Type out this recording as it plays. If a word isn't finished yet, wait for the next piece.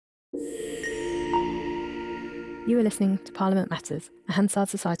You are listening to Parliament Matters, a Hansard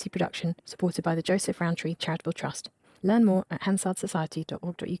Society production supported by the Joseph Rowntree Charitable Trust. Learn more at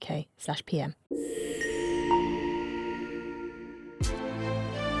hansardsociety.org.uk/pm.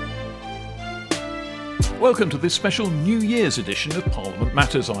 Welcome to this special New Year's edition of Parliament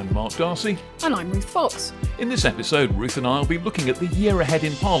Matters. I'm Mark Darcy. And I'm Ruth Fox. In this episode, Ruth and I will be looking at the year ahead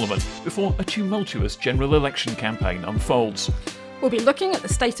in Parliament before a tumultuous general election campaign unfolds. We'll be looking at the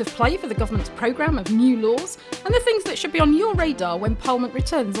state of play for the government's programme of new laws and the things that should be on your radar when Parliament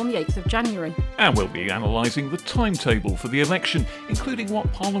returns on the 8th of January. And we'll be analysing the timetable for the election, including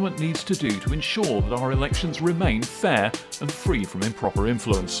what Parliament needs to do to ensure that our elections remain fair and free from improper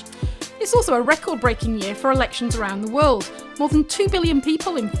influence. It's also a record-breaking year for elections around the world. More than 2 billion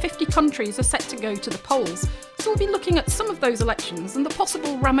people in 50 countries are set to go to the polls. So we'll be looking at some of those elections and the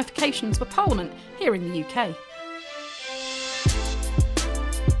possible ramifications for Parliament here in the UK.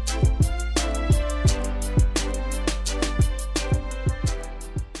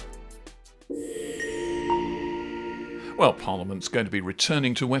 Well, Parliament's going to be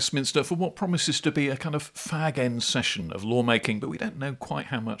returning to Westminster for what promises to be a kind of fag-end session of lawmaking, but we don't know quite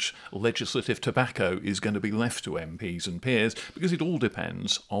how much legislative tobacco is going to be left to MPs and Peers, because it all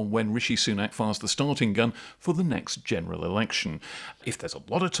depends on when Rishi Sunak fires the starting gun for the next general election. If there's a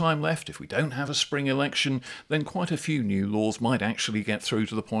lot of time left, if we don't have a spring election, then quite a few new laws might actually get through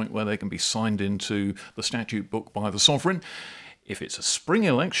to the point where they can be signed into the statute book by the Sovereign. If it's a spring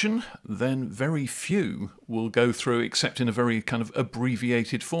election, then very few will go through except in a very kind of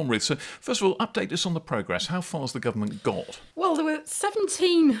abbreviated form, Ruth. So, first of all, update us on the progress. How far's the government got? Well, there were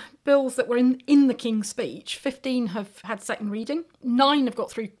 17 bills that were in the King's Speech. 15 have had second reading. 9 have got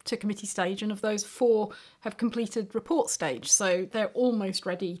through to committee stage, and of those 4 have completed report stage. So they're almost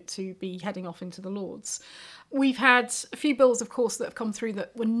ready to be heading off into the Lords. We've had a few bills, of course, that have come through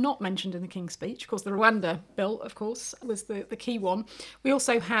that were not mentioned in the King's Speech. Of course, the Rwanda bill, of course, was the key one. We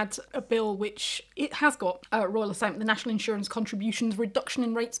also had a bill which it has got royal assent, the National Insurance Contributions Reduction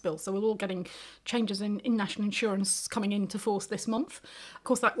in Rates Bill. So we're all getting changes in national insurance coming into force this month. Of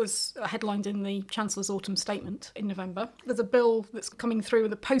course, that was headlined in the Chancellor's Autumn Statement in November. There's a bill that's coming through,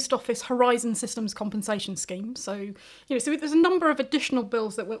 the Post Office Horizon Systems Compensation Scheme. So, so there's a number of additional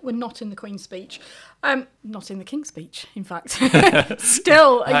bills that were not in the Queen's Speech. Not in the King's Speech, in fact.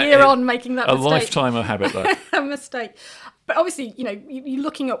 Still a year on making that mistake. A lifetime of habit, though. A mistake. But obviously, you're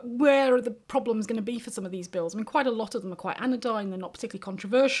looking at where are the problems going to be for some of these bills. I mean, quite a lot of them are quite anodyne. They're not particularly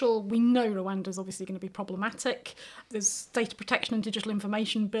controversial. We know Rwanda's obviously going to be problematic. There's Data Protection and Digital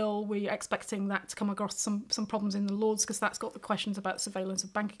Information Bill. We're expecting that to come across some problems in the Lords because that's got the questions about surveillance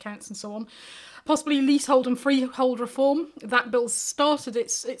of bank accounts and so on. Possibly leasehold and freehold reform. That bill started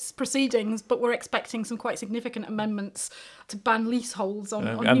its proceedings, but we're expecting some quite significant amendments to ban leaseholds on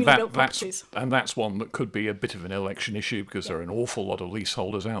newly built properties. And that's one that could be a bit of an election issue because there are an awful lot of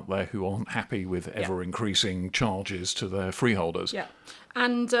leaseholders out there who aren't happy with ever-increasing charges to their freeholders. Yeah.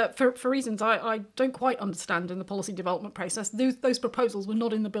 And for reasons I don't quite understand in the policy development process, those proposals were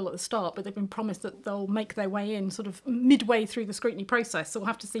not in the bill at the start, but they've been promised that they'll make their way in sort of midway through the scrutiny process. So we'll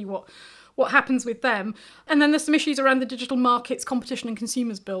have to see what happens with them. And then there's some issues around the Digital Markets, Competition and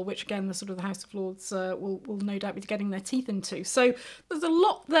Consumers Bill, which again, the House of Lords will no doubt be getting their teeth into. So there's a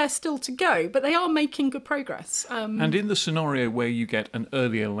lot there still to go, but they are making good progress. And in the scenario where you get an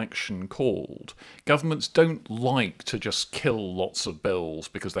early election called, governments don't like to just kill lots of bills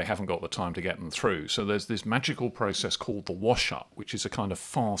because they haven't got the time to get them through. So there's this magical process called the wash-up, which is a kind of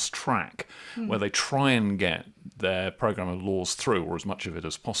fast track where they try and get their programme of laws through, or as much of it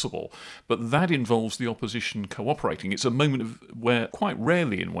as possible. But that involves the opposition cooperating. It's a moment where, quite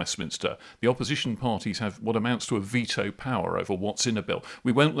rarely in Westminster, the opposition parties have what amounts to a veto power over what's in a bill.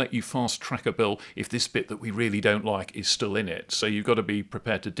 We won't let you fast-track a bill if this bit that we really don't like is still in it. So you've got to be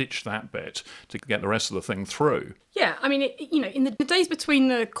prepared to ditch that bit to get the rest of the thing through. Yeah, I mean, in the days between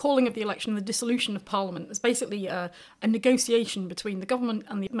the calling of the election and the dissolution of Parliament, there's basically a negotiation between the government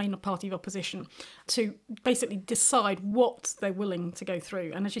and the main party of opposition to basically decide what they're willing to go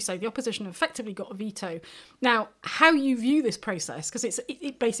through. And as you say, the opposition have effectively got a veto. Now, how you view this process, because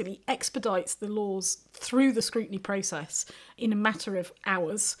it basically expedites the laws through the scrutiny process in a matter of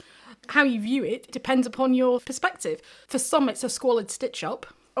hours, how you view it depends upon your perspective. For some, it's a squalid stitch-up.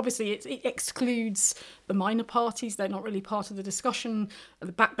 Obviously, it excludes The minor parties, they're not really part of the discussion.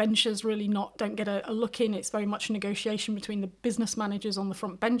 The backbenchers really don't get a look in. It's very much a negotiation between the business managers on the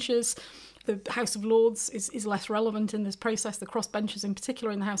front benches. The House of Lords is less relevant in this process, the crossbenchers in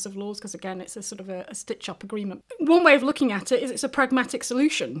particular in the House of Lords, because again, it's a sort of a stitch-up agreement. One way of looking at it is it's a pragmatic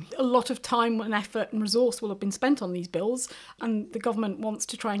solution. A lot of time and effort and resource will have been spent on these bills, and the government wants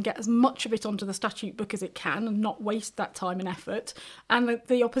to try and get as much of it onto the statute book as it can and not waste that time and effort. And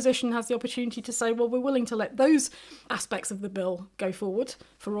the opposition has the opportunity to say, well, we're willing to let those aspects of the bill go forward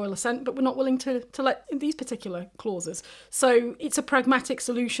for royal assent, but we're not willing to let these particular clauses. So it's a pragmatic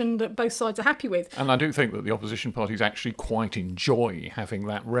solution that both sides are happy with. And I do think that the opposition parties actually quite enjoy having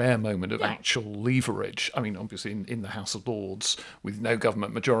that rare moment of actual leverage. I mean, obviously in the House of Lords, with no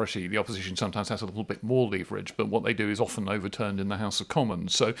government majority, the opposition sometimes has a little bit more leverage, but what they do is often overturned in the House of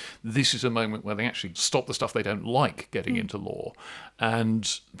Commons. So this is a moment where they actually stop the stuff they don't like getting into law.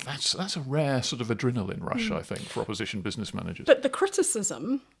 And that's a rare sort of adrenaline rush, I think, for opposition business managers. But the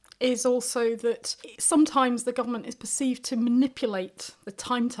criticism is also that sometimes the government is perceived to manipulate the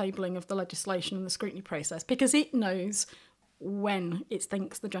timetabling of the legislation and the scrutiny process because it knows when it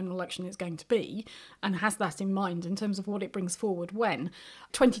thinks the general election is going to be and has that in mind in terms of what it brings forward when.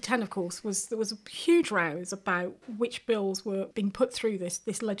 2010, of course, there was huge rows about which bills were being put through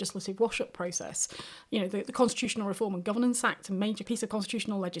this legislative wash-up process. You know, the Constitutional Reform and Governance Act, a major piece of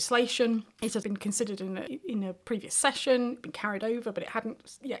constitutional legislation. It had been considered in a previous session, been carried over, but it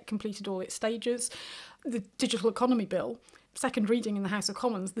hadn't yet completed all its stages. The Digital Economy Bill, second reading in the House of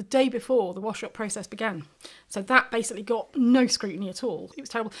Commons the day before the wash-up process began. So that basically got no scrutiny at all. It was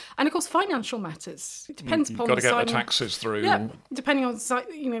terrible. And of course, financial matters. It depends upon You've got to the get the taxes through. Yeah, depending on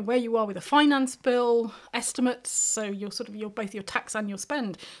where you are with a finance bill, estimates. So you're both your tax and your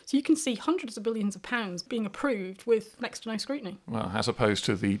spend. So you can see hundreds of billions of pounds being approved with next to no scrutiny. Well, as opposed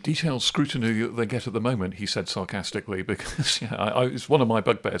to the detailed scrutiny that they get at the moment, he said sarcastically, because it's one of my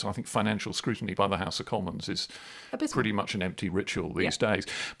bugbears. I think financial scrutiny by the House of Commons is pretty much an empty ritual these days.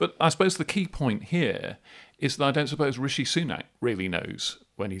 But I suppose the key point here is that I don't suppose Rishi Sunak really knows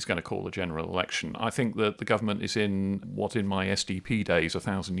when he's going to call a general election. I think that the government is in what in my SDP days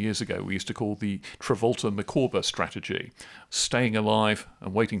 1,000 years ago we used to call the Travolta-McCorber strategy, staying alive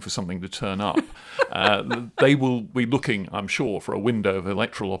and waiting for something to turn up. They will be looking, I'm sure, for a window of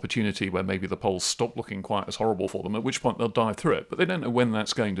electoral opportunity where maybe the polls stop looking quite as horrible for them, at which point they'll dive through it. But they don't know when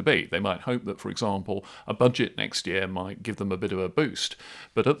that's going to be. They might hope that, for example, a budget next year might give them a bit of a boost.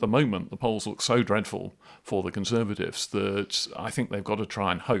 But at the moment, the polls look so dreadful for the Conservatives that I think they've got to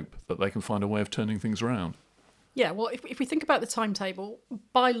try and hope that they can find a way of turning things around. Yeah, well, if we think about the timetable,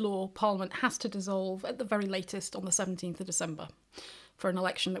 by law, Parliament has to dissolve at the very latest on the 17th of December for an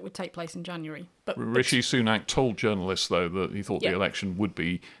election that would take place in January. But Rishi Sunak told journalists, though, that he thought the election would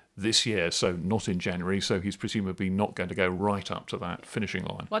be this year, so not in January, so he's presumably not going to go right up to that finishing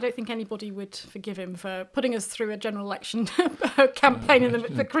line. Well, I don't think anybody would forgive him for putting us through a general election campaign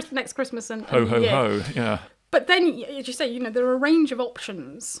for next Christmas and ho, New Year. Ho, yeah. But then, as you say, there are a range of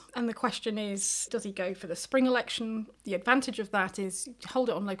options. And the question is, does he go for the spring election? The advantage of that is hold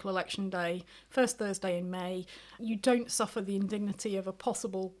it on local election day, first Thursday in May. You don't suffer the indignity of a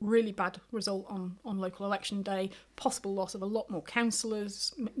possible really bad result on local election day, possible loss of a lot more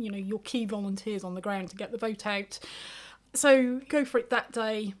councillors, your key volunteers on the ground to get the vote out. So go for it that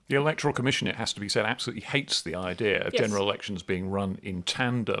day. The Electoral Commission, it has to be said, absolutely hates the idea of general elections being run in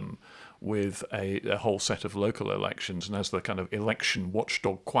tandem with a whole set of local elections. And as the kind of election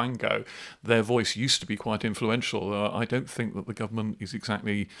watchdog Quango, their voice used to be quite influential. I don't think that the government is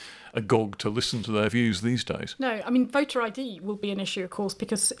exactly agog to listen to their views these days. No, I mean, voter ID will be an issue, of course,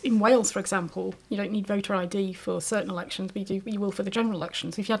 because in Wales, for example, you don't need voter ID for certain elections, but you will for the general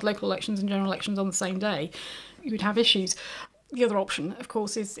elections. If you had local elections and general elections on the same day, you would have issues. The other option, of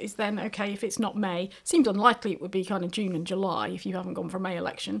course, is then, OK, if it's not May, seems unlikely it would be kind of June and July if you haven't gone for a May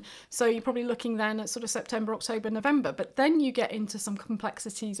election. So you're probably looking then at sort of September, October, November. But then you get into some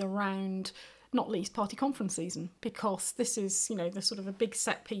complexities around, not least, party conference season, because this is, the sort of a big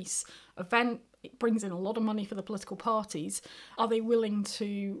set piece event. It brings in a lot of money for the political parties. Are they willing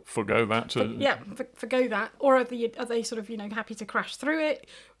to forgo that? Forgo that, or are they sort of happy to crash through it?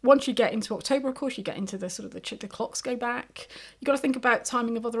 Once you get into October, of course, you get into the sort of the clocks go back. You've got to think about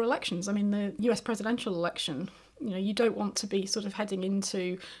timing of other elections. I mean, the US presidential election. You don't want to be sort of heading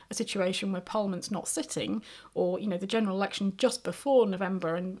into a situation where Parliament's not sitting, or, the general election just before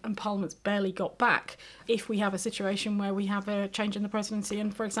November and Parliament's barely got back. If we have a situation where we have a change in the presidency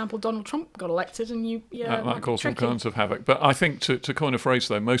and, for example, Donald Trump got elected and that caused all kinds of havoc. But I think to coin a phrase,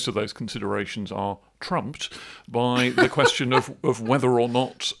 though, most of those considerations are trumped by the question of whether or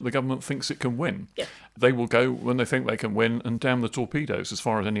not the government thinks it can win. Yeah. They will go when they think they can win and damn the torpedoes as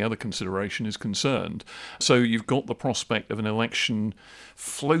far as any other consideration is concerned. So you've got the prospect of an election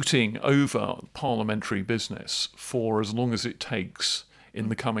floating over parliamentary business for as long as it takes in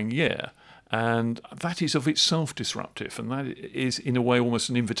the coming year. And that is of itself disruptive, and that is in a way almost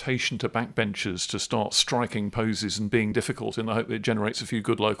an invitation to backbenchers to start striking poses and being difficult in the hope that it generates a few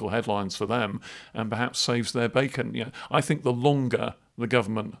good local headlines for them and perhaps saves their bacon. You know, I think the longer the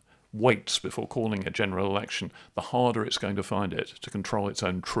government waits before calling a general election, the harder it's going to find it to control its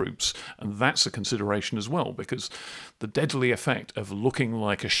own troops. And that's a consideration as well, because the deadly effect of looking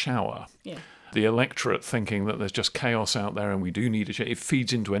like a shower, the electorate thinking that there's just chaos out there and we do need a change, it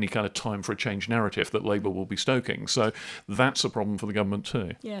feeds into any kind of time for a change narrative that Labour will be stoking. So that's a problem for the government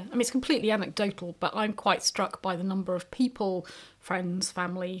too. Yeah, I mean, it's completely anecdotal, but I'm quite struck by the number of people, friends,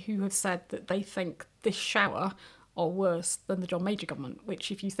 family, who have said that they think this shower are worse than the John Major government,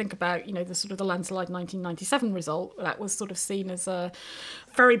 which if you think about, you know, the sort of the landslide 1997 result, that was sort of seen as a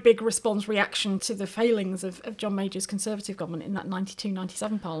very big response reaction to the failings of John Major's Conservative government in that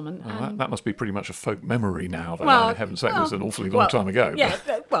 92-97 Parliament. Well, that must be pretty much a folk memory now, though. Well, I haven't said it was an awfully long time ago. Yeah,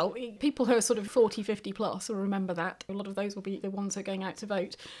 well, people who are sort of 40, 50 plus will remember that. A lot of those will be the ones who are going out to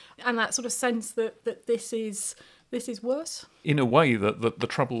vote. And that sort of sense that this is worse. In a way, that the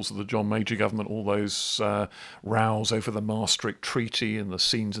troubles of the John Major government, all those rows over the Maastricht Treaty and the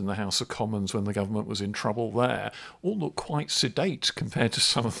scenes in the House of Commons when the government was in trouble there, all look quite sedate compared to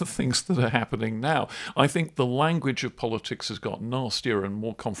some of the things that are happening now. I think the language of politics has got nastier and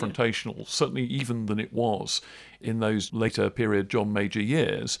more confrontational, certainly even than it was in those later period John Major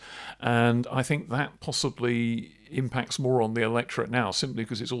years. And I think that possibly impacts more on the electorate now, simply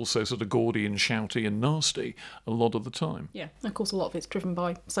because it's also sort of gaudy and shouty and nasty a lot of the time. Yeah, of course, a lot of it's driven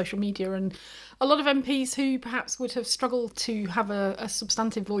by social media, and a lot of MPs who perhaps would have struggled to have a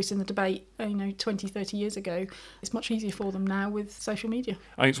substantive voice in the debate, 20, 30 years ago, it's much easier for them now with social media.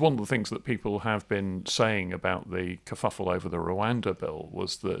 It's one of the things that people have been saying about the kerfuffle over the Rwanda bill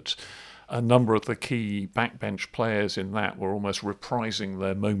was that a number of the key backbench players in that were almost reprising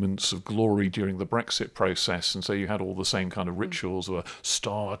their moments of glory during the Brexit process, and so you had all the same kind of rituals, or a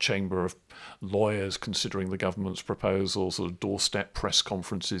star chamber of lawyers considering the government's proposals, or doorstep press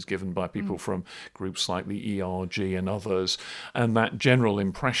conferences given by people from groups like the ERG and others, and that general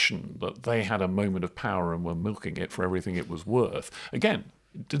impression that they had a moment of power and were milking it for everything it was worth. Again,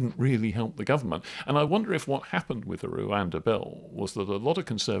 it didn't really help the government. And I wonder if what happened with the Rwanda bill was that a lot of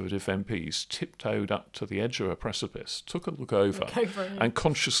Conservative MPs tiptoed up to the edge of a precipice, took a look over, and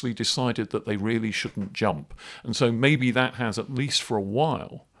consciously decided that they really shouldn't jump. And so maybe that has, at least for a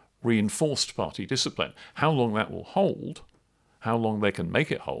while, reinforced party discipline. How long that will hold, how long they can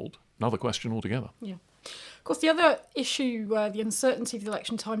make it hold, another question altogether. Yeah. Of course, the other issue where the uncertainty of the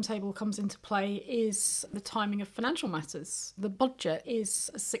election timetable comes into play is the timing of financial matters. The budget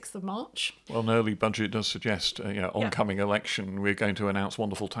is 6th of March. Well, an early budget does suggest, oncoming election, we're going to announce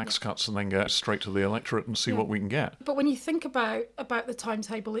wonderful tax cuts and then go straight to the electorate and see what we can get. But when you think about the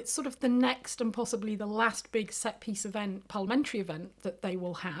timetable, it's sort of the next and possibly the last big set-piece event, parliamentary event, that they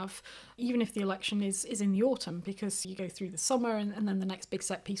will have, even if the election is in the autumn, because you go through the summer and then the next big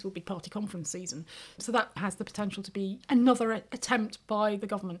set-piece will be party conference season. So that has the potential to be another attempt by the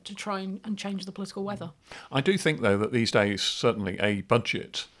government to try and change the political weather. I do think, though, that these days, certainly a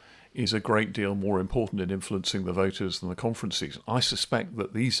budget is a great deal more important in influencing the voters than the conference season. I suspect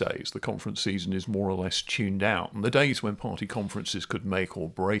that these days the conference season is more or less tuned out, and the days when party conferences could make or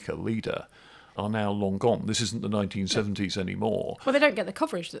break a leader are now long gone. This isn't the 1970s anymore. Well, they don't get the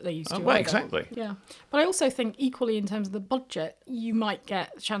coverage that they used to. Well, exactly. Yeah. But I also think equally in terms of the budget, you might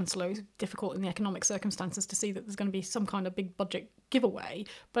get the Chancellor, who's difficult in the economic circumstances, to see that there's going to be some kind of big budget giveaway.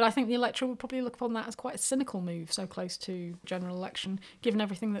 But I think the electorate would probably look upon that as quite a cynical move so close to general election, given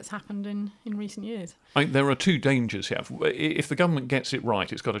everything that's happened in recent years. There are two dangers here. If the government gets it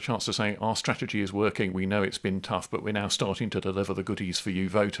right, it's got a chance to say, our strategy is working, we know it's been tough, but we're now starting to deliver the goodies for you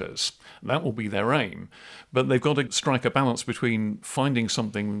voters. That will be their aim. But they've got to strike a balance between finding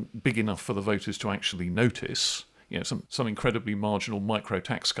something big enough for the voters to actually notice. Some incredibly marginal micro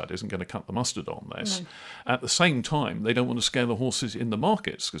tax cut isn't going to cut the mustard on this. No. At the same time, they don't want to scare the horses in the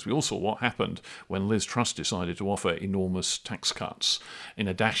markets, because we all saw what happened when Liz Truss decided to offer enormous tax cuts in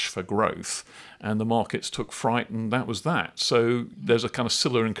a dash for growth, and the markets took fright, and that was that. So there's a kind of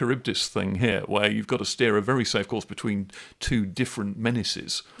Scylla and Charybdis thing here, where you've got to steer a very safe course between two different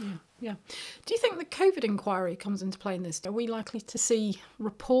menaces. Yeah. Yeah. Do you think the COVID inquiry comes into play in this? Are we likely to see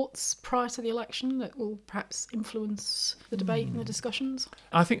reports prior to the election that will perhaps influence the debate and the discussions?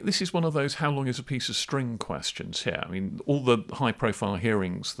 I think this is one of those how long is a piece of string questions here. I mean, all the high-profile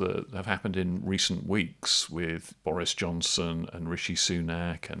hearings that have happened in recent weeks with Boris Johnson and Rishi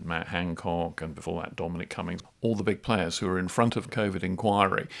Sunak and Matt Hancock and before that Dominic Cummings, all the big players who are in front of COVID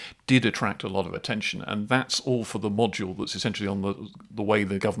inquiry did attract a lot of attention, and that's all for the module that's essentially on the way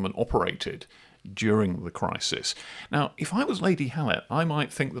the government operated during the crisis. Now, if I was Lady Hallett, I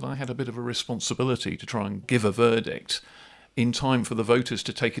might think that I had a bit of a responsibility to try and give a verdict in time for the voters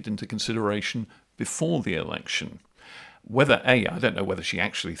to take it into consideration before the election. Whether, A, I don't know whether she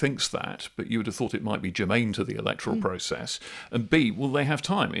actually thinks that, but you would have thought it might be germane to the electoral process. And B, will they have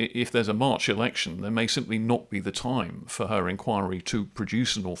time? If there's a March election, there may simply not be the time for her inquiry to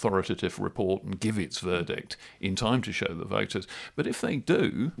produce an authoritative report and give its verdict in time to show the voters. But if they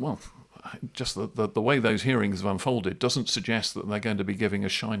do, well, just the way those hearings have unfolded doesn't suggest that they're going to be giving a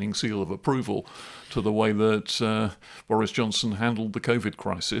shining seal of approval to the way that Boris Johnson handled the COVID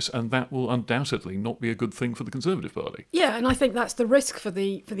crisis, and that will undoubtedly not be a good thing for the Conservative Party. Yeah, and I think that's the risk for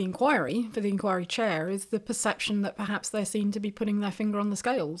the inquiry chair, is the perception that perhaps they're seen to be putting their finger on the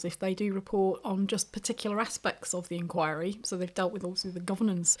scales if they do report on just particular aspects of the inquiry. So they've dealt with also the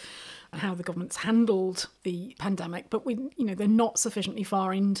governance, how the government's handled the pandemic, but they're not sufficiently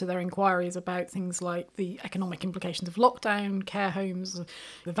far into their inquiries about things like the economic implications of lockdown, care homes,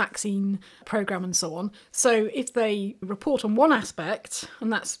 the vaccine programme and so on. So if they report on one aspect,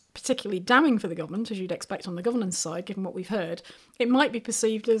 and that's particularly damning for the government, as you'd expect on the governance side, given what we've heard, it might be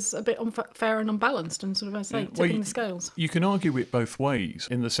perceived as a bit unfair and unbalanced and sort of, as I say, tipping the scales. You can argue it both ways,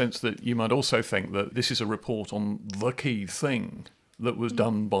 in the sense that you might also think that this is a report on the key thing that was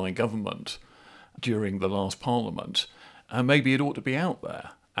done by government during the last Parliament, and maybe it ought to be out there.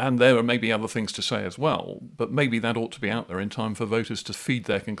 And there are maybe other things to say as well, but maybe that ought to be out there in time for voters to feed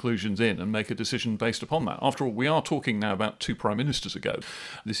their conclusions in and make a decision based upon that. After all, we are talking now about 2 prime ministers ago.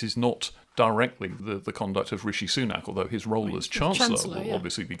 This is not directly the conduct of Rishi Sunak, although his role as Chancellor will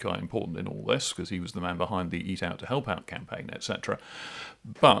obviously be quite important in all this, because he was the man behind the Eat Out to Help Out campaign, etc.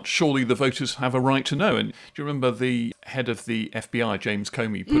 But surely the voters have a right to know. And do you remember the head of the FBI, James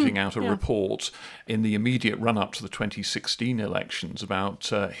Comey, putting out a report in the immediate run-up to the 2016 elections about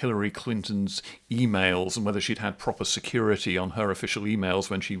Hillary Clinton's emails and whether she'd had proper security on her official emails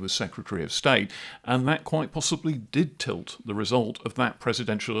when she was Secretary of State? And that quite possibly did tilt the result of that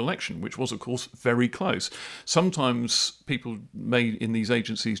presidential election, which was, of course, very close. Sometimes people in these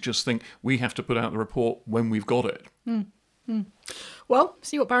agencies just think we have to put out the report when we've got it. Well,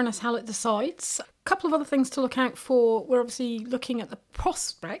 see what Baroness Hallett decides. A couple of other things to look out for. We're obviously looking at the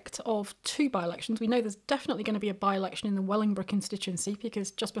prospect of 2 by-elections. We know there's definitely going to be a by-election in the Wellingborough constituency,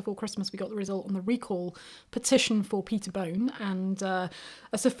 because just before Christmas we got the result on the recall petition for Peter Bone, and a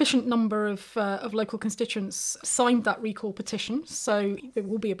sufficient number of local constituents signed that recall petition, so there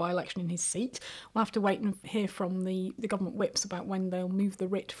will be a by-election in his seat. We'll have to wait and hear from the government whips about when they'll move the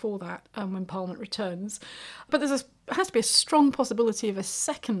writ for that when Parliament returns. But there has to be a strong possibility of a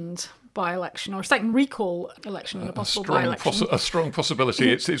second by-election or a second recall election and a possible by-election. A strong possibility.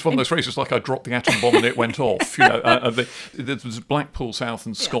 It's one of those phrases like I dropped the atom bomb and it went off. There's Blackpool South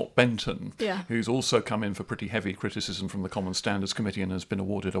and Scott Benton, who's also come in for pretty heavy criticism from the Common Standards Committee and has been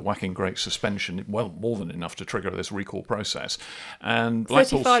awarded a whacking great suspension, well, more than enough to trigger this recall process. And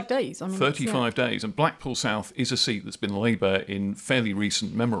 35 days. 35 days. And Blackpool South is a seat that's been Labour in fairly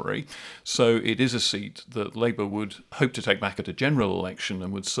recent memory. So it is a seat that Labour would hope to take back at a general election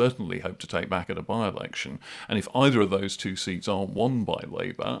and would certainly hope to take back at a by-election. And if either of those 2 seats aren't won by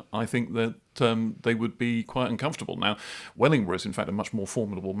Labour, I think that they would be quite uncomfortable. Now, Wellingborough is in fact a much more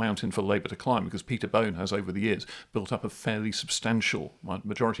formidable mountain for Labour to climb, because Peter Bone has over the years built up a fairly substantial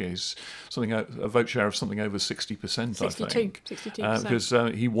majority. Is a vote share of something over 60%, I think. 62%.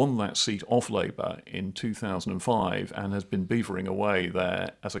 Because he won that seat off Labour in 2005 and has been beavering away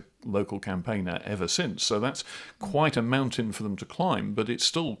there as a local campaigner ever since. So that's quite a mountain for them to climb, but it's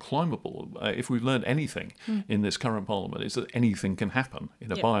still climbable. If we've learned anything in this current Parliament, is that anything can happen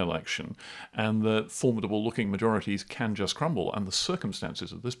in a by-election, and the formidable-looking majorities can just crumble. And the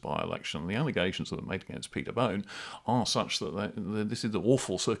circumstances of this by-election, the allegations that are made against Peter Bone, are such that this is the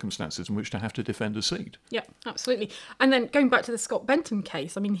awful circumstances in which to have to defend a seat. Yeah, absolutely. And then going back to the Scott Benton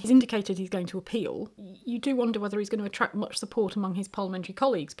case, he's indicated he's going to appeal. You do wonder whether he's going to attract much support among his parliamentary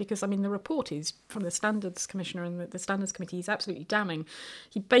colleagues, because, the report is from the Standards Commissioner and the Standards Committee is absolutely damning.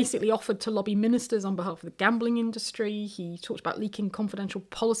 He basically offered to lobby ministers on behalf of the gambling industry. He talked about leaking confidential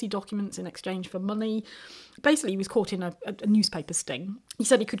policy documents in exchange for money. Basically, he was caught in a newspaper sting. He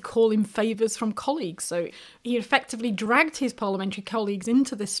said he could call in favours from colleagues. So he effectively dragged his parliamentary colleagues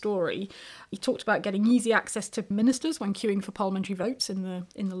into this story. He talked about getting easy access to ministers when queuing for parliamentary votes in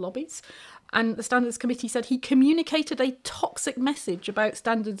the lobbies. And the Standards Committee said he communicated a toxic message about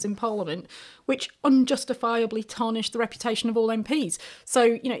standards in Parliament, which unjustifiably tarnished the reputation of all MPs.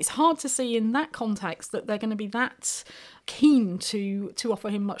 So, it's hard to see in that context that they're going to be that keen to offer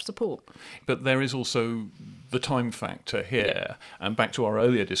him much support. But there is also the time factor here, and back to our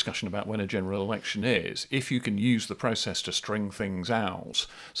earlier discussion about when a general election is, if you can use the process to string things out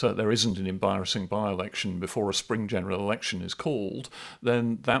so that there isn't an embarrassing by-election before a spring general election is called,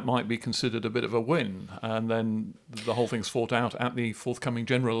 then that might be considered a bit of a win, and then the whole thing's fought out at the forthcoming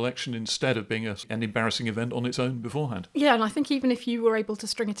general election instead of being an embarrassing event on its own beforehand. Yeah, and I think even if you were able to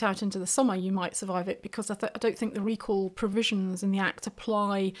string it out into the summer, you might survive it, because I don't think the recall provisions in the Act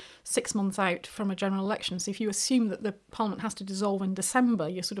apply 6 months out from a general election. So if you assume that the Parliament has to dissolve in December,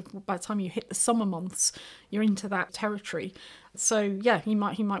 you're sort of, by the time you hit the summer months, you're into that territory. So yeah, he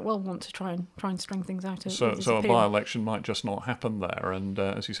might well want to try and string things out. So a by-election might just not happen there, and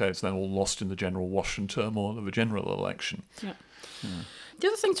as you say, it's then all lost in the general wash and turmoil of a general election. Yeah. The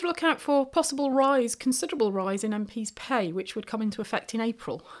other thing to look out for, possible considerable rise in MPs' pay, which would come into effect in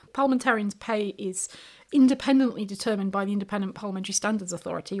April. Parliamentarians' pay is independently determined by the Independent Parliamentary Standards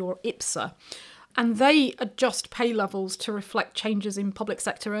Authority, or IPSA, and they adjust pay levels to reflect changes in public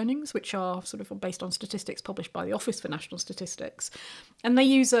sector earnings, which are sort of based on statistics published by the Office for National Statistics. And they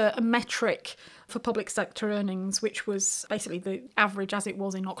use a metric for public sector earnings, which was basically the average as it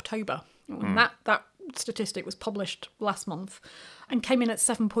was in October. And that statistic was published last month and came in at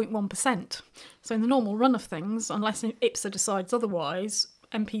 7.1%. So in the normal run of things, unless IPSA decides otherwise,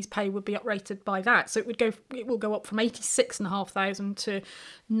 MPs' pay would be uprated by that. So it will go up from 86,500 to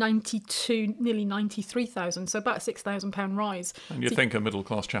 92, nearly 93,000. So about a £6,000 rise. And you'd think a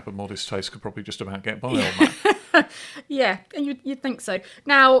middle-class chap of modest taste could probably just about get by on that. Yeah, and you'd think so.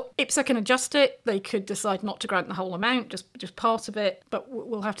 Now, IPSA can adjust it. They could decide not to grant the whole amount, just part of it, but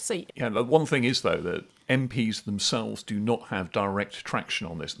we'll have to see. Yeah, the one thing is, though, that MPs themselves do not have direct traction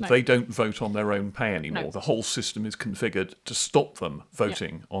on this. No. They don't vote on their own pay anymore. No. The whole system is configured to stop them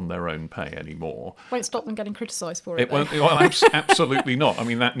voting on their own pay anymore. Won't stop them getting criticised for it. It won't. Well, absolutely not. I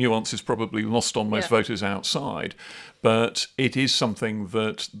mean, that nuance is probably lost on most voters outside, but it is something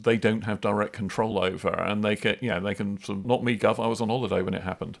that they don't have direct control over, and they can sort of, not me, Gov, I was on holiday when it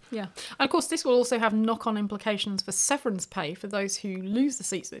happened. Yeah. And of course, this will also have knock-on implications for severance pay for those who lose the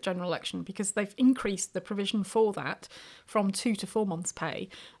seats at the general election, because they've increased the provision for that from 2 to 4 months' pay.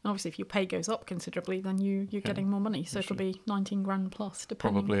 And obviously, if your pay goes up considerably, then you're getting more money. So it'll be 19 grand plus,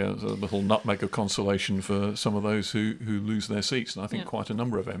 depending. Probably a little nutmeg of consolation for some of those who lose their seats. And I think quite a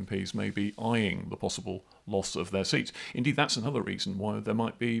number of MPs may be eyeing the possible loss of their seats. Indeed, that's another reason why there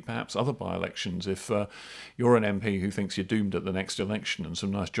might be perhaps other by-elections. If you're an MP who thinks you're doomed at the next election and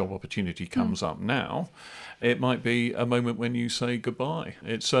some nice job opportunity comes up now, it might be a moment when you say goodbye.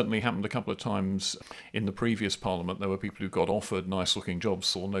 It certainly happened a couple of times in the previous Parliament. There were people who got offered nice-looking jobs,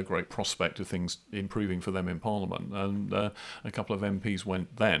 saw no great prospect of things improving for them in Parliament, and a couple of MPs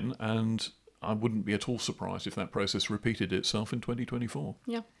went then, and I wouldn't be at all surprised if that process repeated itself in 2024.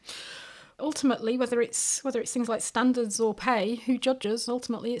 Yeah. Ultimately, whether it's things like standards or pay, who judges?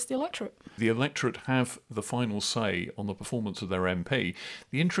 Ultimately, it's the electorate. The electorate have the final say on the performance of their MP.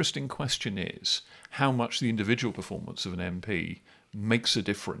 The interesting question is how much the individual performance of an MP makes a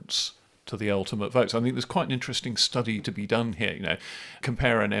difference to the ultimate votes. I think there's quite an interesting study to be done here.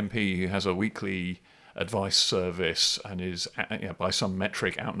 Compare an MP who has a weekly advice service and is, by some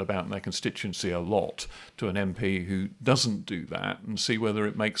metric, out and about in their constituency a lot, to an MP who doesn't do that, and see whether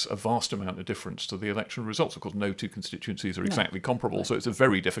it makes a vast amount of difference to the election results. Of course, no two constituencies are exactly comparable, so it's a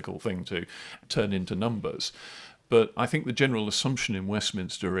very difficult thing to turn into numbers. But I think the general assumption in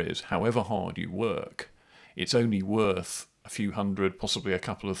Westminster is, however hard you work, it's only worth a few hundred, possibly a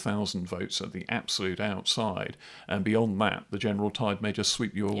couple of thousand votes at the absolute outside, and beyond that, the general tide may just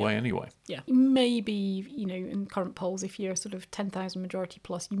sweep you away anyway. Yeah, maybe, in current polls, if you're sort of 10,000 majority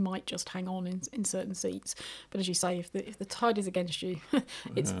plus, you might just hang on in certain seats. But as you say, if the tide is against you,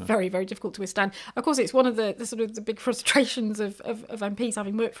 it's very, very difficult to withstand. Of course, it's one of the sort of the big frustrations of MPs,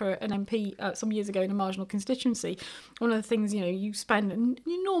 having worked for an MP some years ago in a marginal constituency. One of the things, you spend an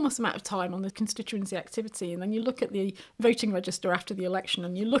enormous amount of time on the constituency activity, and then you look at the voting register after the election,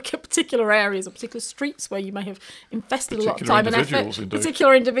 and you look at particular areas or particular streets where you may have invested a lot of time and effort,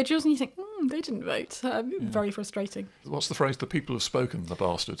 particular individuals, and you think, they didn't vote. Very frustrating. What's the phrase? The people have spoken, the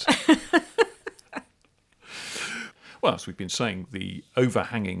bastards. Well, as we've been saying, the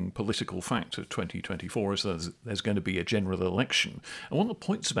overhanging political fact of 2024 is that there's going to be a general election. And one of the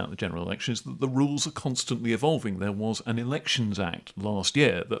points about the general election is that the rules are constantly evolving. There was an Elections Act last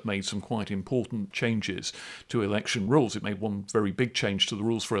year that made some quite important changes to election rules. It made one very big change to the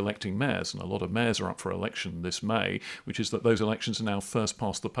rules for electing mayors, and a lot of mayors are up for election this May, which is that those elections are now first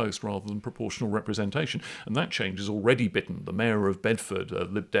past the post rather than proportional representation. And that change is already bitten. The mayor of Bedford,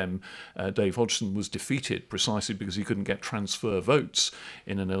 Lib Dem Dave Hodgson, was defeated precisely because he couldn't get transfer votes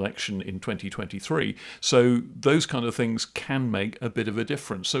in an election in 2023. So those kind of things can make a bit of a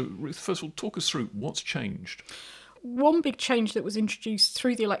difference. So Ruth, first of all, talk us through what's changed. One big change that was introduced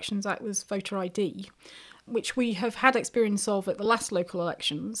through the Elections Act was voter ID, which we have had experience of at the last local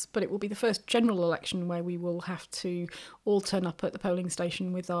elections, but it will be the first general election where we will have to all turn up at the polling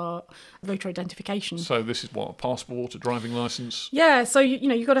station with our voter identification. So this is what, a passport, a driving licence? Yeah, so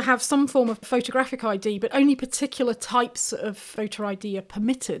you've got to have some form of photographic ID, but only particular types of voter ID are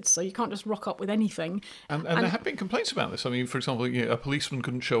permitted, so you can't just rock up with anything. And there have been complaints about this. I mean, for example, a policeman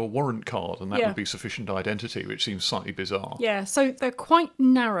couldn't show a warrant card, and that would be sufficient identity, which seems slightly bizarre. Yeah, so they're quite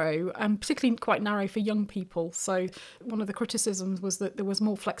narrow, and particularly quite narrow for young people. So one of the criticisms was that there was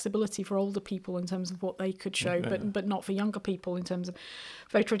more flexibility for older people in terms of what they could show, but not for younger people in terms of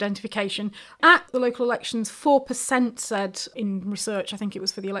voter identification. At the local elections, 4% said in research, I think it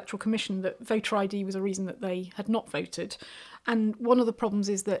was for the Electoral Commission, that voter ID was a reason that they had not voted. And one of the problems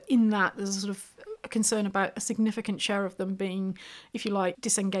is that in that there's a sort of a concern about a significant share of them being, if you like,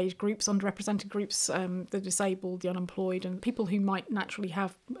 disengaged groups, underrepresented groups, the disabled, the unemployed, and people who might naturally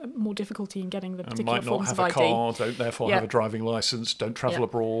have more difficulty in getting the particular forms of ID. Might not have a car, don't therefore have a driving licence, don't travel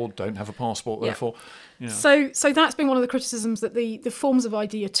abroad, don't have a passport, therefore. Yeah. So that's been one of the criticisms, that the forms of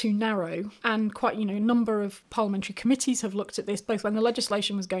ID are too narrow, and quite a number of parliamentary committees have looked at this, both when the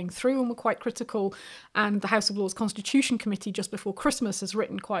legislation was going through and were quite critical, and the House of Lords Constitution Committee just before Christmas has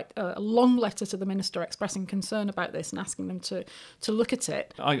written quite a long letter to the Minister expressing concern about this and asking them to look at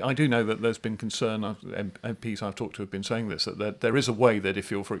it. I do know that there's been concern, MPs I've talked to have been saying this, that there is a way that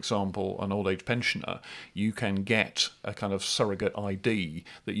if you're, for example, an old age pensioner, you can get a kind of surrogate ID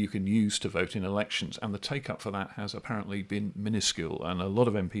that you can use to vote in elections, and the take-up for that has apparently been minuscule, and a lot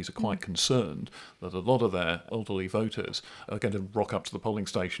of MPs are quite concerned that a lot of their elderly voters are going to rock up to the polling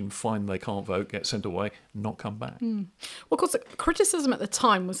station, find they can't vote, get sent away, not come back. Well, of course, the criticism at the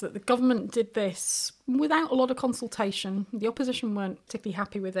time was that the government did this without a lot of consultation. The opposition weren't particularly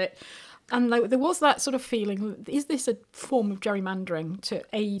happy with it. And there was that sort of feeling, is this a form of gerrymandering to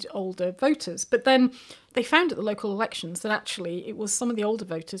aid older voters? But then they found at the local elections that actually it was some of the older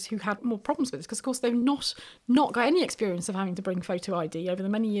voters who had more problems with this, because of course they've not got any experience of having to bring photo ID over the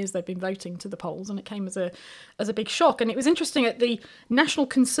many years they've been voting to the polls, and it came as a big shock. And it was interesting, at the National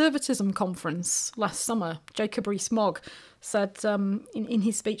Conservatism Conference last summer, Jacob Rees-Mogg said in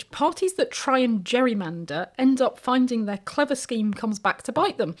his speech, parties that try and gerrymander end up finding their clever scheme comes back to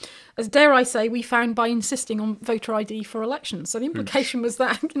bite them, as, dare I say, we found by insisting on voter ID for elections. So the implication was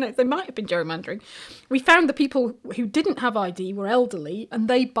that they might have been gerrymandering. We found the people who didn't have ID were elderly, and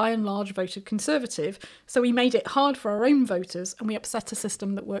they by and large voted Conservative, so we made it hard for our own voters, and we upset a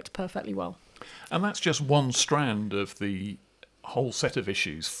system that worked perfectly well. And that's just one strand of the whole set of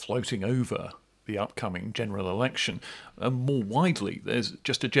issues floating over the upcoming general election. More widely, there's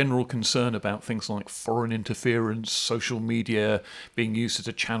just a general concern about things like foreign interference, social media being used as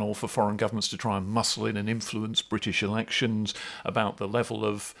a channel for foreign governments to try and muscle in and influence British elections, about the level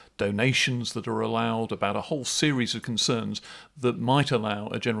of donations that are allowed, about a whole series of concerns that might allow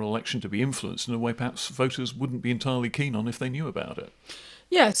a general election to be influenced in a way perhaps voters wouldn't be entirely keen on if they knew about it.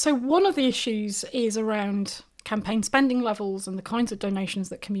 Yeah, so one of the issues is around campaign spending levels and the kinds of donations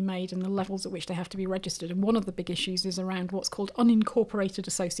that can be made and the levels at which they have to be registered. And one of the big issues is around what's called unincorporated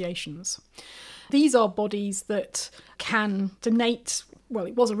associations. These are bodies that can donate, well,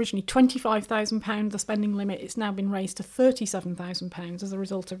 it was originally £25,000, the spending limit. It's now been raised to £37,000 as a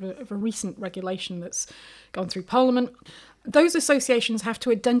result of a recent regulation that's gone through Parliament. Those associations have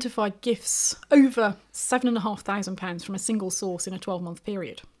to identify gifts over £7,500 from a single source in a 12-month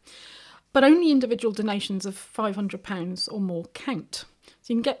period. But only individual donations of £500 or more count.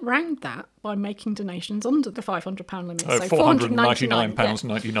 So you can get round that by making donations under the £500 limit. So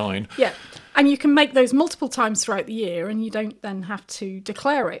 £499.99. Yeah, and you can make those multiple times throughout the year, and you don't then have to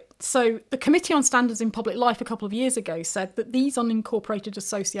declare it. So the Committee on Standards in Public Life a couple of years ago said that these unincorporated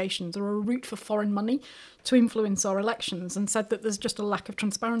associations are a route for foreign money to influence our elections, and said that there's just a lack of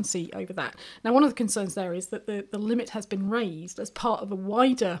transparency over that. Now, one of the concerns there is that the limit has been raised as part of a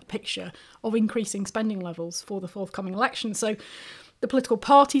wider picture of increasing spending levels for the forthcoming election. So The political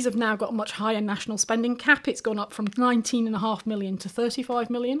parties have now got a much higher national spending cap. It's gone up from 19.5 million to 35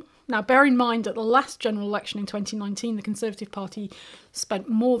 million. Now, bear in mind that the last general election in 2019, the Conservative Party spent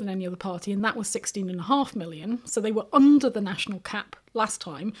more than any other party, and that was 16.5 million. So they were under the national cap last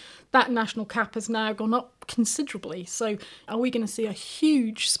time. That national cap has now gone up considerably. So are we going to see a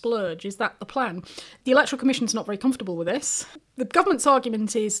huge splurge? Is that the plan? The Electoral Commission's not very comfortable with this. The government's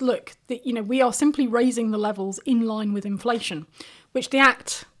argument is, look, we are simply raising the levels in line with inflation, which the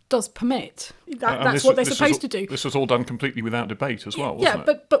Act does permit. That's what they're supposed to do. This was all done completely without debate as well, wasn't it?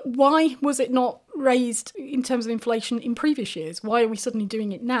 Yeah, but why was it not raised in terms of inflation in previous years? Why are we suddenly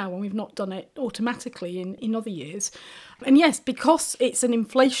doing it now when we've not done it automatically in other years? And yes, because it's an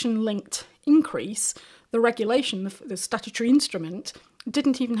inflation-linked increase, the regulation, the statutory instrument,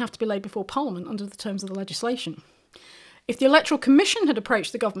 didn't even have to be laid before Parliament under the terms of the legislation. If the Electoral Commission had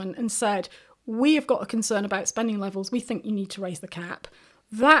approached the government and said, we have got a concern about spending levels, we think you need to raise the cap,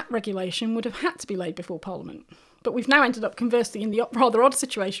 that regulation would have had to be laid before Parliament. But we've now ended up conversely in the rather odd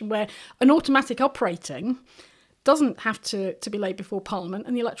situation where an automatic uprating doesn't have to be laid before Parliament,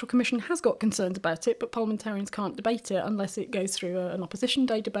 and the Electoral Commission has got concerns about it, but parliamentarians can't debate it unless it goes through an opposition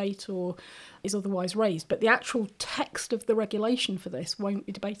day debate or is otherwise raised. But the actual text of the regulation for this won't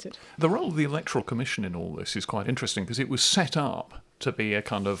be debated. The role of the Electoral Commission in all this is quite interesting because it was set up to be a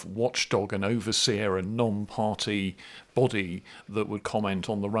kind of watchdog and overseer and non-party body that would comment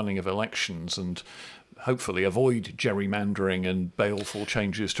on the running of elections and hopefully avoid gerrymandering and baleful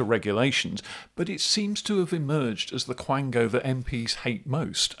changes to regulations. But it seems to have emerged as the quango that MPs hate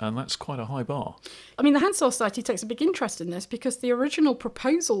most, and that's quite a high bar. I mean, the Hansard Society takes a big interest in this because the original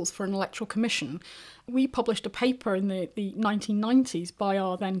proposals for an electoral commission, we published a paper in the 1990s by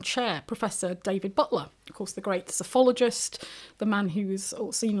our then chair, Professor David Butler, of course, the great psephologist, the man who was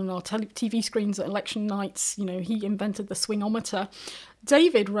seen on our TV screens at election nights. He invented the swingometer.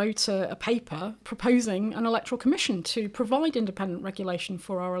 David wrote a paper proposing an electoral commission to provide independent regulation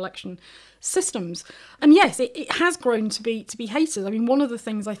for our election systems. And yes, it has grown to be hated. I mean, one of the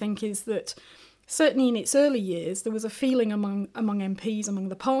things I think is that certainly in its early years, there was a feeling among MPs, among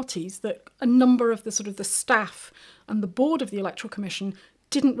the parties, that a number of the staff and the board of the Electoral Commission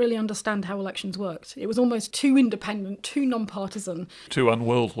didn't really understand how elections worked. It was almost too independent, too non-partisan. Too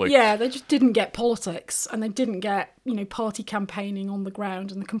unworldly. Yeah, they just didn't get politics, and they didn't get, party campaigning on the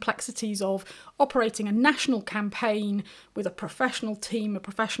ground and the complexities of operating a national campaign with a professional team, a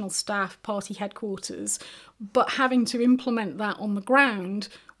professional staff, party headquarters, but having to implement that on the ground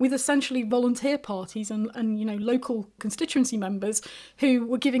with essentially volunteer parties and local constituency members who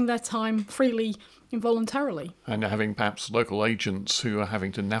were giving their time freely, involuntarily. And having perhaps local agents who are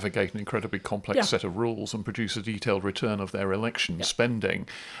having to navigate an incredibly complex set of rules and produce a detailed return of their election spending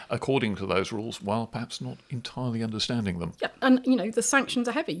according to those rules, while perhaps not entirely understanding them. Yeah, and the sanctions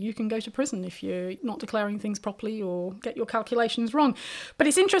are heavy. You can go to prison if you're not declaring things properly or get your calculations wrong. But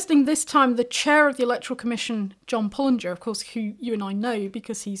it's interesting this time, the chair of the Electoral Commission, John Pullinger, of course, who you and I know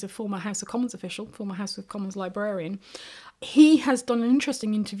because he's a former House of Commons official, former House of Commons librarian, he has done an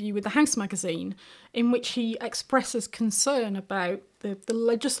interesting interview with the House magazine in which he expresses concern about the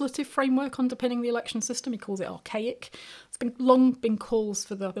legislative framework underpinning the election system. He calls it archaic. It's long been calls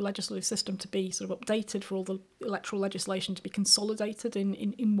for the legislative system to be sort of updated, for all the electoral legislation to be consolidated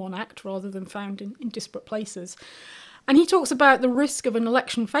in one act rather than found in disparate places. And he talks about the risk of an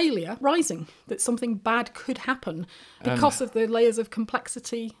election failure rising, that something bad could happen because of the layers of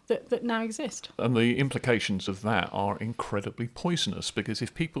complexity that now exist. And the implications of that are incredibly poisonous, because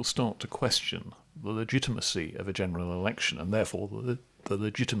if people start to question the legitimacy of a general election and therefore the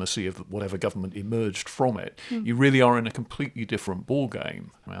legitimacy of whatever government emerged from it, you really are in a completely different ballgame.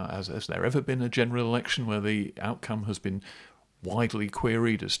 Has there ever been a general election where the outcome has been widely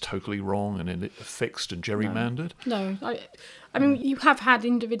queried as totally wrong and fixed and gerrymandered? No. I mean, you have had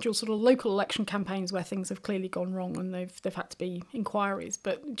individual sort of local election campaigns where things have clearly gone wrong and they've had to be inquiries,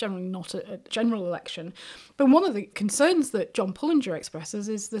 but generally not a general election. But one of the concerns that John Pullinger expresses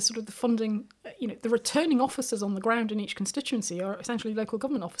is the sort of the funding, the returning officers on the ground in each constituency are essentially local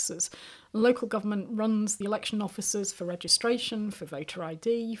government officers. Local government runs the election officers for registration, for voter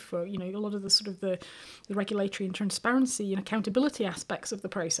ID, for, a lot of the sort of the regulatory and transparency and accountability aspects of the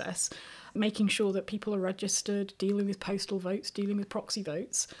process, making sure that people are registered, dealing with postal votes, dealing with proxy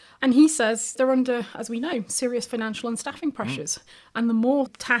votes. And he says they're under, as we know, serious financial and staffing pressures. And the more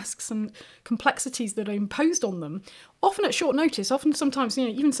tasks and complexities that are imposed on them, often at short notice, often sometimes,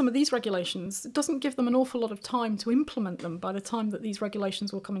 even some of these regulations, it doesn't give them an awful lot of time to implement them by the time that these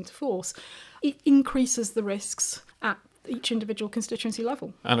regulations will come into force. It increases the risks at each individual constituency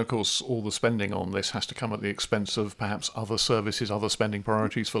level. And of course, all the spending on this has to come at the expense of perhaps other services, other spending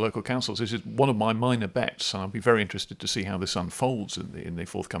priorities for local councils. This is one of my minor bets, and I'll be very interested to see how this unfolds in the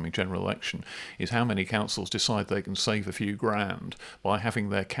forthcoming general election, is how many councils decide they can save a few grand by having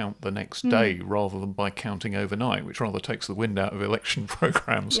their count the next day rather than by counting overnight, which rather takes the wind out of election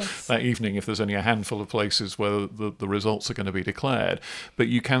programmes that evening if there's only a handful of places where the results are going to be declared. But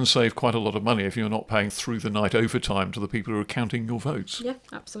you can save quite a lot of money if you're not paying through the night overtime to the people who are counting your votes. Yeah,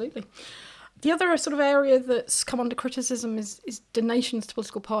 absolutely. The other sort of area that's come under criticism is donations to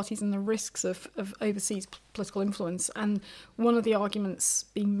political parties and the risks of overseas political influence. And one of the arguments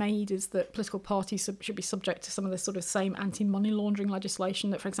being made is that political parties should be subject to some of the sort of same anti-money laundering legislation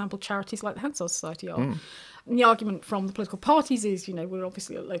that, for example, charities like the Hansard Society are. And the argument from the political parties is, we're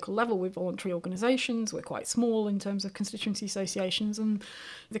obviously at local level with voluntary organisations, we're quite small in terms of constituency associations, and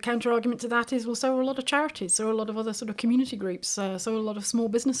the counter-argument to that is, well, so are a lot of charities, so are a lot of other sort of community groups, so are a lot of small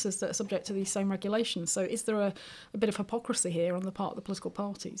businesses that are subject to these same regulations. So is there a bit of hypocrisy here on the part of the political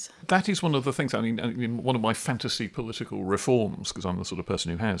parties? That is one of the things, I mean one of my fantasy political reforms, because I'm the sort of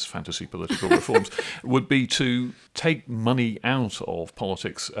person who has fantasy political reforms, would be to take money out of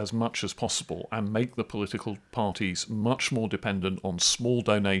politics as much as possible and make the political parties much more dependent on small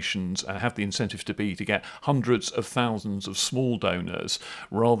donations and have the incentive to get hundreds of thousands of small donors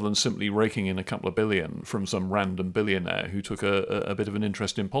rather than simply raking in a couple of billion from some random billionaire who took a bit of an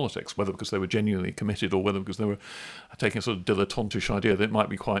interest in politics, whether because they were genuinely committed or whether because they were taking a sort of dilettantish idea that it might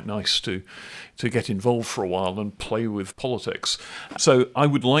be quite nice to get involved for a while and play with politics. So I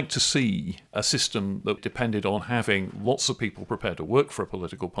would like to see a system that depended on having lots of people prepared to work for a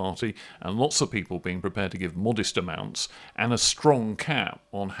political party and lots of people being prepared to give modest amounts and a strong cap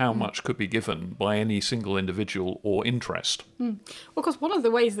on how much could be given by any single individual or interest. Well, because one of the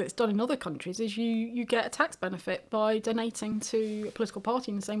ways that it's done in other countries is you get a tax benefit by donating to a political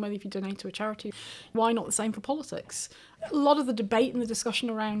party in the same way that if you donate to a charity. Why not the same for politics? A lot of the debate and the discussion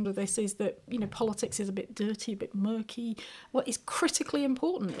around this is that, politics is a bit dirty, a bit murky. What is critically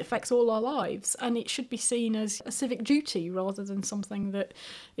important, it affects all our lives, and it should be seen as a civic duty rather than something that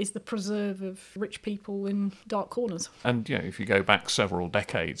is the preserve of rich people in dark corners. And, if you go back several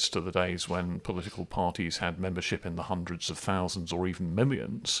decades to the days when political parties had membership in the hundreds of thousands or even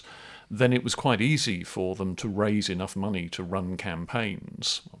millions, then it was quite easy for them to raise enough money to run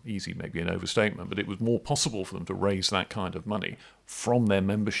campaigns. Well, easy may be an overstatement, but it was more possible for them to raise that kind of money from their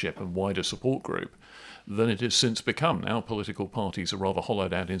membership and wider support group than it has since become. Now political parties are rather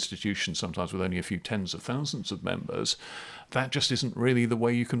hollowed out institutions, sometimes with only a few tens of thousands of members. That just isn't really the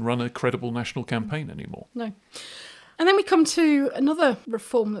way you can run a credible national campaign anymore. No. And then we come to another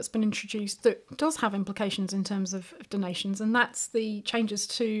reform that's been introduced that does have implications in terms of donations, and that's the changes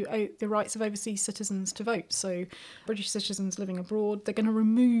to the rights of overseas citizens to vote. So British citizens living abroad, they're going to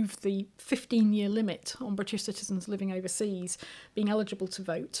remove the 15-year limit on British citizens living overseas being eligible to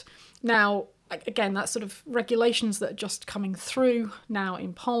vote. Now, again, that's sort of regulations that are just coming through now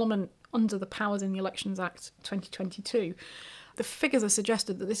in Parliament under the Powers in the Elections Act 2022. The figures are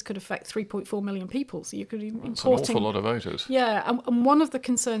suggested that this could affect 3.4 million people. So you could be importing... That's an awful lot of voters. Yeah, and one of the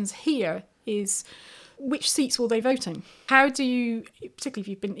concerns here is which seats will they vote in? How do you,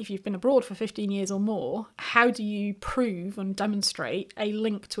 particularly if you've been abroad for 15 years or more, how do you prove and demonstrate a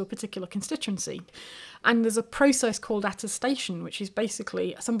link to a particular constituency? And there's a process called attestation, which is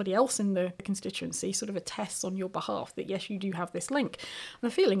basically somebody else in the constituency sort of attests on your behalf that, yes, you do have this link.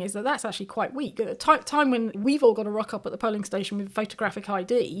 And the feeling is that that's actually quite weak. At the time when we've all got to rock up at the polling station with photographic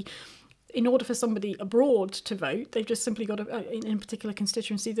ID, in order for somebody abroad to vote, they've just simply got to, in a particular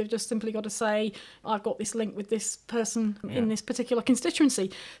constituency, they've just simply got to say, I've got this link with this person in this particular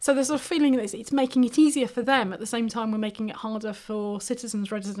constituency. So there's a feeling that it's making it easier for them. At the same time, we're making it harder for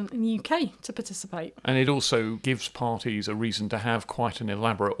citizens resident in the UK to participate. And it also gives parties a reason to have quite an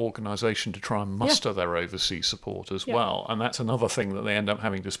elaborate organisation to try and muster their overseas support as well. And that's another thing that they end up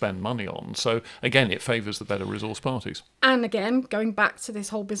having to spend money on. So again, it favours the better resourced parties. And again, going back to this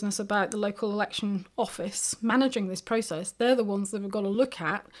whole business about the local election office managing this process, they're the ones that have got to look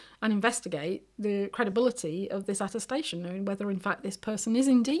at and investigate the credibility of this attestation and whether in fact this person is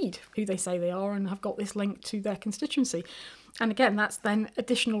indeed who they say they are and have got this link to their constituency. And again, that's then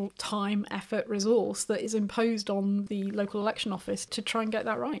additional time, effort, resource that is imposed on the local election office to try and get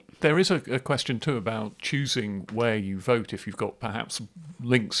that right. There is a question too about choosing where you vote if you've got perhaps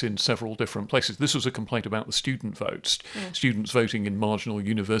links in several different places. This was a complaint about the student votes. Yeah. Students voting in marginal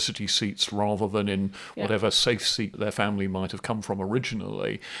university seats rather than in whatever safe seat their family might have come from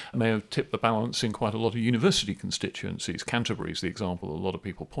originally may have tipped the balance in quite a lot of university constituencies. Canterbury is the example a lot of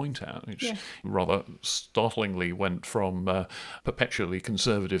people point out, which rather startlingly went from a perpetually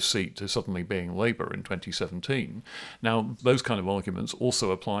conservative seat to suddenly being Labour in 2017. Now, those kind of arguments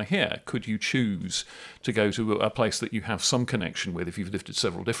also apply here. Could you choose to go to a place that you have some connection with? If you've lived at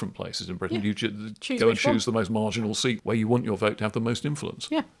several different places in Britain, you go and choose the most marginal seat where you want your vote to have the most influence.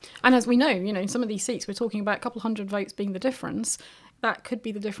 Yeah, and as we know, in some of these seats, we're talking about a couple hundred votes being the difference. That could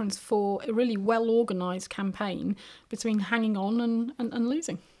be the difference for a really well-organised campaign between hanging on and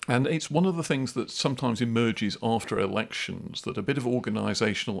losing. And it's one of the things that sometimes emerges after elections, that a bit of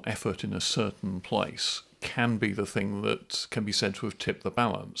organisational effort in a certain place can be the thing that can be said to have tipped the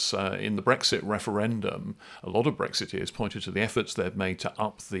balance. In the Brexit referendum, a lot of Brexiteers pointed to the efforts they'd made to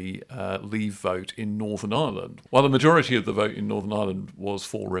up the Leave vote in Northern Ireland. While the majority of the vote in Northern Ireland was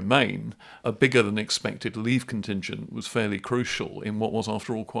for Remain, a bigger than expected Leave contingent was fairly crucial in what was,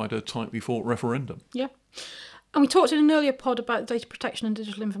 after all, quite a tightly fought referendum. Yeah. And we talked in an earlier pod about the Data Protection and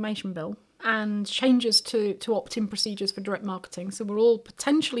Digital Information Bill and changes to opt-in procedures for direct marketing. So we're all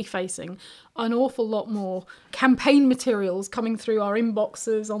potentially facing an awful lot more campaign materials coming through our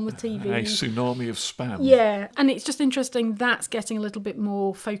inboxes on the TV. A tsunami of spam. Yeah, and it's just interesting that's getting a little bit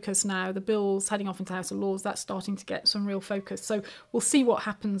more focus now. The bill's heading off into House of Lords, that's starting to get some real focus. So we'll see what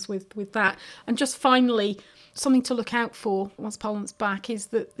happens with that. And just finally, something to look out for once Parliament's back is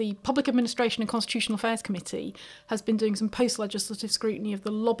that the Public Administration and Constitutional Affairs Committee has been doing some post-legislative scrutiny of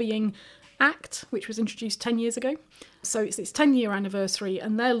the Lobbying Act, which was introduced 10 years ago. So it's its 10-year anniversary,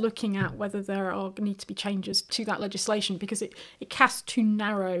 and they're looking at whether there need to be changes to that legislation because it casts too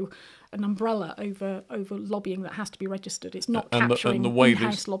narrow an umbrella over lobbying that has to be registered. It's not capturing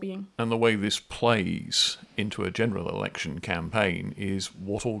in-house lobbying. And the way this plays into a general election campaign is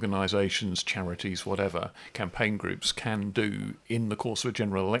what organisations, charities, whatever, campaign groups can do in the course of a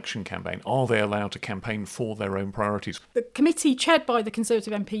general election campaign. Are they allowed to campaign for their own priorities? The committee, chaired by the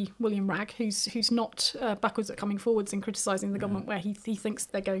Conservative MP William Ragg, who's not backwards at coming forwards in criticising the government where he thinks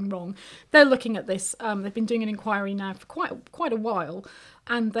they're going wrong, they're looking at this. They've been doing an inquiry now for quite a while,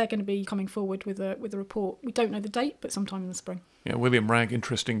 and they're going to be coming forward with a report. We don't know the date, but sometime in the spring. Yeah, William Ragg,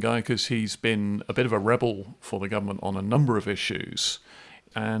 interesting guy, because he's been a bit of a rebel for the government on a number of issues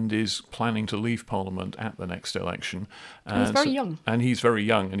and is planning to leave Parliament at the next election. And he's very young. And he's very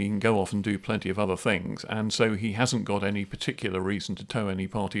young, and he can go off and do plenty of other things. And so he hasn't got any particular reason to toe any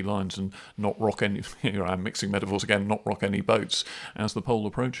party lines and not rock any, I'm mixing metaphors again, not rock any boats as the poll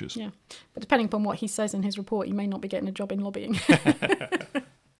approaches. Yeah, but depending upon what he says in his report, he may not be getting a job in lobbying.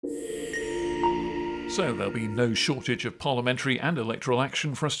 So there'll be no shortage of parliamentary and electoral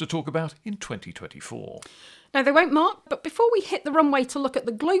action for us to talk about in 2024. No, they won't, Mark. But before we hit the runway to look at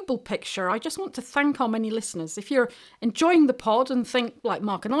the global picture, I just want to thank our many listeners. If you're enjoying the pod and think, like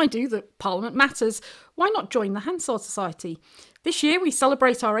Mark and I do, that Parliament matters, why not join the Hansard Society? This year we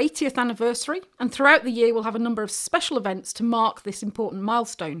celebrate our 80th anniversary, and throughout the year we'll have a number of special events to mark this important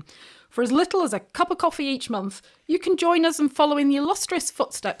milestone. For as little as a cup of coffee each month, you can join us and follow in the illustrious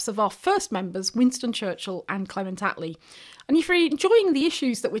footsteps of our first members, Winston Churchill and Clement Attlee. And if you're enjoying the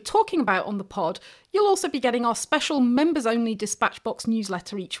issues that we're talking about on the pod, you'll also be getting our special members-only Dispatch Box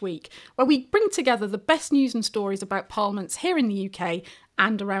newsletter each week, where we bring together the best news and stories about parliaments here in the UK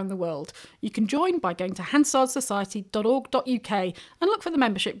and around the world. You can join by going to hansardsociety.org.uk and look for the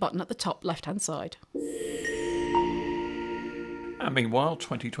membership button at the top left-hand side. And meanwhile,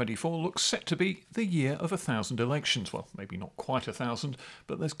 2024 looks set to be the year of 1,000 elections. Well, maybe not quite 1,000,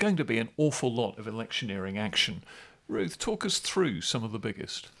 but there's going to be an awful lot of electioneering action. Ruth, talk us through some of the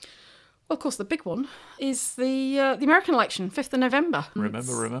biggest. Well, of course, the big one is the American election, 5th of November.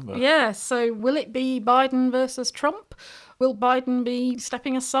 Remember. Yeah, so will it be Biden versus Trump? Will Biden be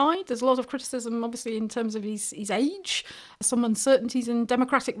stepping aside? There's a lot of criticism, obviously, in terms of his age. Some uncertainties in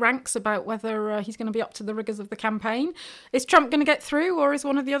Democratic ranks about whether he's going to be up to the rigours of the campaign. Is Trump going to get through, or is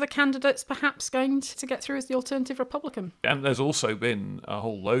one of the other candidates perhaps going to get through as the alternative Republican? And there's also been a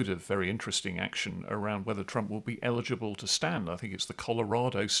whole load of very interesting action around whether Trump will be eligible to stand. I think it's the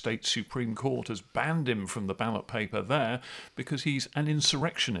Colorado State Supreme Court has banned him from the ballot paper there because he's an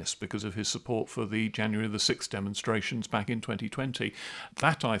insurrectionist because of his support for the January the 6th demonstrations back in 2020.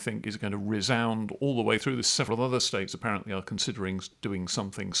 That, I think, is going to resound all the way through. There's several other states apparently are considering doing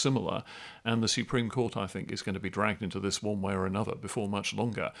something similar, and the Supreme Court, I think, is going to be dragged into this one way or another before much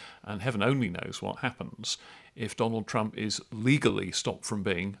longer, and heaven only knows what happens if Donald Trump is legally stopped from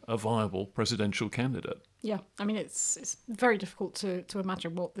being a viable presidential candidate. Yeah, I mean, it's very difficult to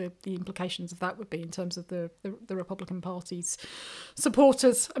imagine what the implications of that would be in terms of the Republican Party's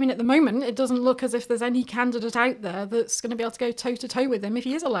supporters. I mean, at the moment, it doesn't look as if there's any candidate out there that's going to be able to go toe-to-toe with him if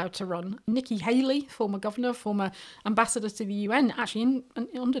he is allowed to run. Nikki Haley, former governor, former ambassador to the UN, actually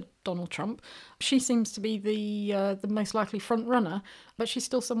under Donald Trump, she seems to be the most likely front runner, but she's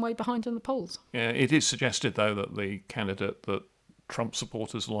still some way behind in the polls. Yeah, it is suggested, though, that the candidate that Trump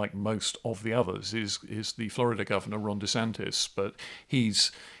supporters like most of the others is the Florida governor, Ron DeSantis, but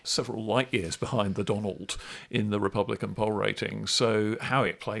he's several light years behind the Donald in the Republican poll rating. So how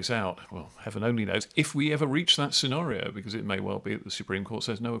it plays out, well, heaven only knows, if we ever reach that scenario, because it may well be that the Supreme Court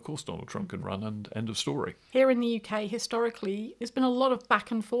says, no, of course Donald Trump can run, and end of story. Here in the UK, historically, there's been a lot of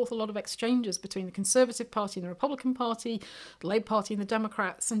back and forth, a lot of exchanges between the Conservative Party and the Republican Party, the Labour Party and the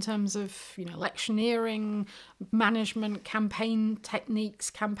Democrats in terms of, electioneering, management, campaign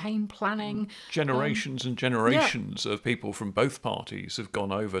techniques, campaign planning. Generations and generations of people from both parties have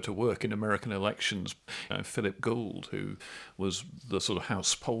gone over to work in American elections. Philip Gould, who was the sort of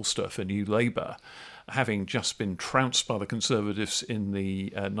house pollster for New Labour, having just been trounced by the Conservatives in the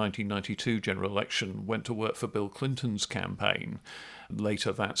 1992 general election, went to work for Bill Clinton's campaign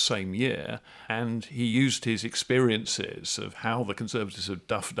later that same year, and he used his experiences of how the Conservatives had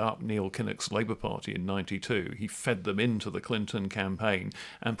duffed up Neil Kinnock's Labour Party in 92. He fed them into the Clinton campaign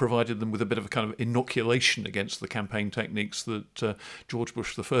and provided them with a bit of a kind of inoculation against the campaign techniques that George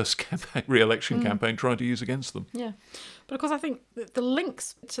Bush, the first re-election campaign, tried to use against them. Yeah. But of course, I think the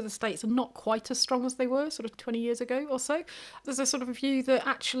links to the states are not quite as strong as they were sort of 20 years ago or so. There's a sort of view that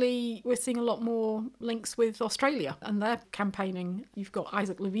actually we're seeing a lot more links with Australia and their campaigning. You've got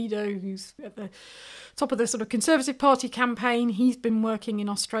Isaac Levido, who's at the top of the sort of Conservative Party campaign. He's been working in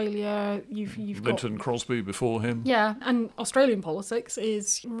Australia. You've Linton Crosby before him. Yeah, and Australian politics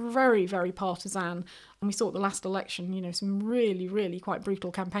is very, very partisan. And we saw at the last election, some really, really quite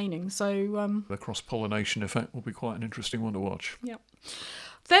brutal campaigning. So the cross-pollination effect will be quite an interesting one to watch. Yeah.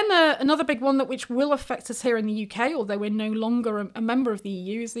 Then another big one which will affect us here in the UK, although we're no longer a member of the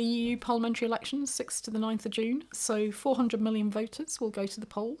EU, is the EU parliamentary elections, 6th to the 9th of June. So 400 million voters will go to the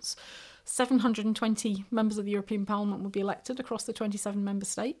polls. 720 members of the European Parliament will be elected across the 27 member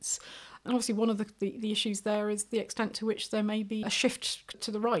states. And obviously one of the issues there is the extent to which there may be a shift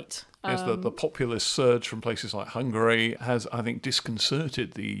to the right. Yes, the populist surge from places like Hungary has, I think,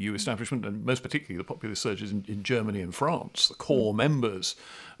 disconcerted the EU establishment, and most particularly the populist surges in Germany and France, the core members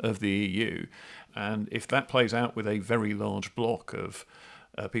of the EU. And if that plays out with a very large block of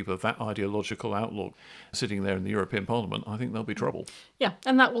people of that ideological outlook sitting there in the European Parliament, I think there'll be trouble. Yeah,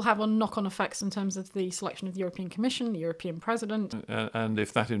 and that will have knock-on effects in terms of the selection of the European Commission, the European President. And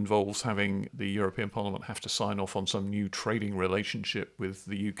if that involves having the European Parliament have to sign off on some new trading relationship with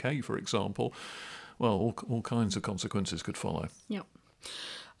the UK, for example, well, all kinds of consequences could follow. Yeah.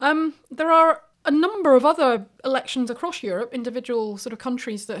 There are a number of other elections across Europe, individual sort of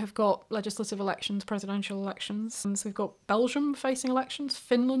countries that have got legislative elections, presidential elections. And so we've got Belgium facing elections,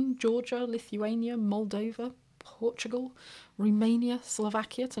 Finland, Georgia, Lithuania, Moldova, Portugal, Romania,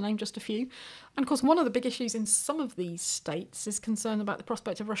 Slovakia, to name just a few. And of course, one of the big issues in some of these states is concern about the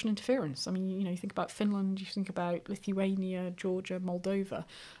prospect of Russian interference. I mean, you think about Finland, you think about Lithuania, Georgia, Moldova.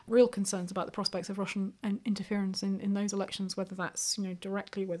 Real concerns about the prospects of Russian interference in those elections, whether that's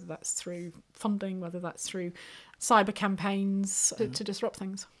directly, whether that's through funding, whether that's through cyber campaigns to disrupt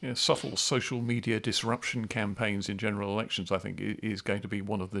things. Yeah, subtle social media disruption campaigns in general elections, I think, is going to be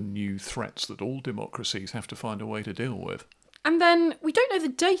one of the new threats that all democracies have to find a way to deal with. And then we don't know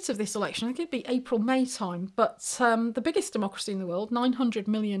the date of this election. I think it'd be April, May time. But the biggest democracy in the world, 900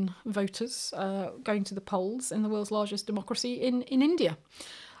 million voters going to the polls in the world's largest democracy in India.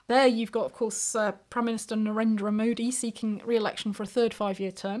 There you've got, of course, Prime Minister Narendra Modi seeking re-election for a third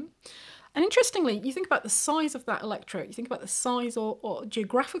 5-year term. And interestingly, you think about the size of that electorate, you think about the size or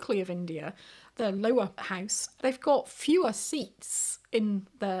geographically of India, their lower house, they've got fewer seats in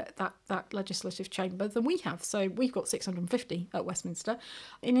that legislative chamber than we have. So we've got 650 at Westminster.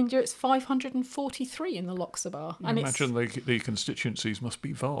 In India, it's 543 in the Lok Sabha. And imagine the constituencies must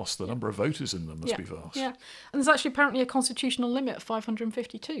be vast. The number of voters in them must be vast. Yeah, and there's actually apparently a constitutional limit of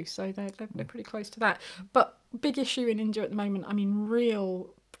 552, so they're pretty close to that. But big issue in India at the moment, I mean,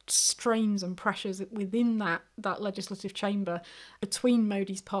 real strains and pressures within that legislative chamber between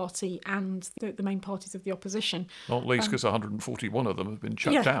Modi's party and the main parties of the opposition. Not least because 141 of them have been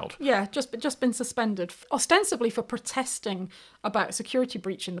chucked out. Yeah, just been suspended, ostensibly for protesting about security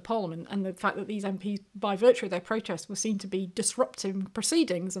breach in the Parliament and the fact that these MPs, by virtue of their protest, were seen to be disrupting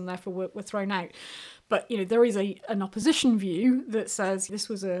proceedings and therefore were thrown out. But, there is an opposition view that says this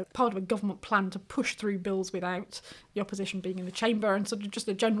was a part of a government plan to push through bills without the opposition being in the chamber, and sort of just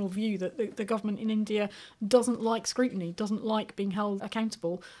a general view that the government in India doesn't like scrutiny, doesn't like being held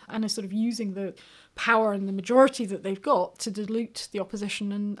accountable, and is sort of using the power and the majority that they've got to dilute the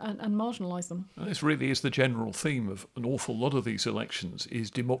opposition and marginalise them. And this really is the general theme of an awful lot of these elections, is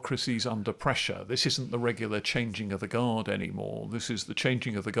democracy's under pressure. This isn't the regular changing of the guard anymore. This is the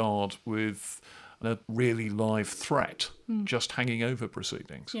changing of the guard with a really live threat just hanging over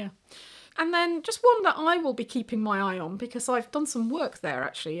proceedings. Yeah. And then just one that I will be keeping my eye on, because I've done some work there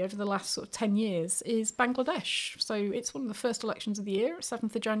actually over the last sort of 10 years, is Bangladesh. So it's one of the first elections of the year,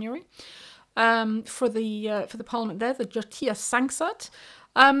 7th of January, for the parliament there, the Jatiya Sangsad.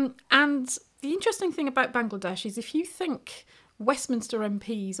 And the interesting thing about Bangladesh is if you think Westminster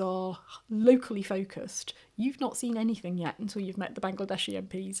MPs are locally focused, you've not seen anything yet until you've met the Bangladeshi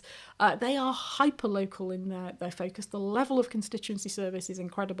MPs. They are hyper-local in their focus. The level of constituency service is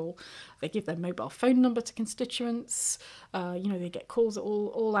incredible. They give their mobile phone number to constituents. They get calls at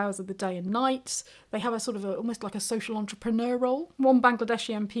all hours of the day and night. They have a sort of almost like a social entrepreneur role. One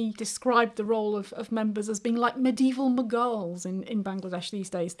Bangladeshi MP described the role of members as being like medieval Mughals in Bangladesh these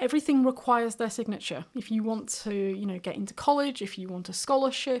days. Everything requires their signature. If you want to, get into college, if you want a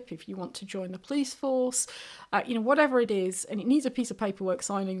scholarship, if you want to join the police force, whatever it is, and it needs a piece of paperwork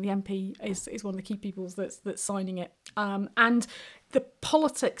signing, the MP is one of the key people that's signing it. And the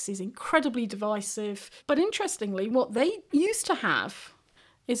politics is incredibly divisive. But interestingly, what they used to have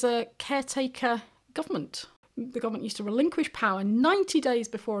is a caretaker government. The government used to relinquish power 90 days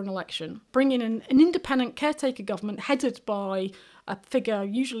before an election, bring in an independent caretaker government headed by a figure,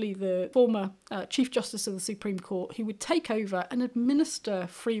 usually the former Chief Justice of the Supreme Court, who would take over and administer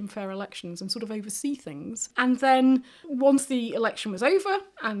free and fair elections and sort of oversee things. And then once the election was over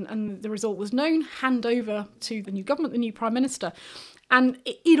and the result was known, hand over to the new government, the new Prime Minister. And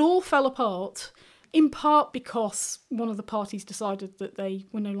it all fell apart, in part because one of the parties decided that they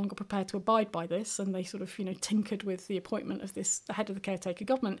were no longer prepared to abide by this, and they sort of, tinkered with the appointment of the head of the caretaker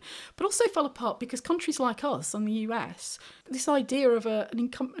government, but also fell apart because countries like us and the US, this idea of an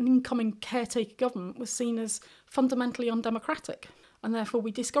incoming caretaker government was seen as fundamentally undemocratic, and therefore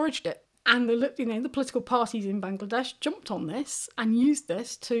we discouraged it. And the political parties in Bangladesh jumped on this and used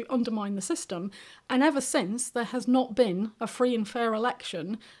this to undermine the system. And ever since, there has not been a free and fair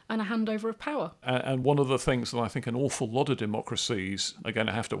election and a handover of power. And one of the things that I think an awful lot of democracies are going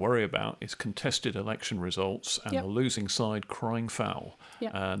to have to worry about is contested election results and the losing side crying foul.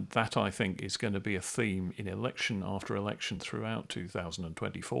 Yep. And that, I think, is going to be a theme in election after election throughout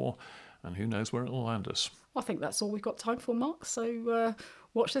 2024. And who knows where it will land us. I think that's all we've got time for, Mark. So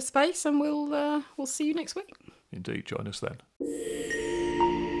watch this space, and we'll see you next week. Indeed, join us then.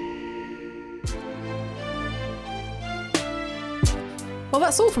 Well,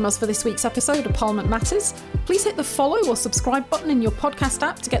 that's all from us for this week's episode of Parliament Matters. Please hit the follow or subscribe button in your podcast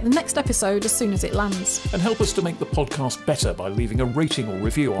app to get the next episode as soon as it lands. And help us to make the podcast better by leaving a rating or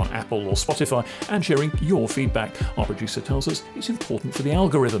review on Apple or Spotify and sharing your feedback. Our producer tells us it's important for the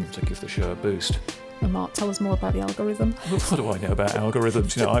algorithm to give the show a boost. And Mark, tell us more about the algorithm. Well, what do I know about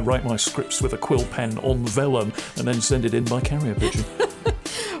algorithms? I write my scripts with a quill pen on vellum and then send it in by carrier pigeon.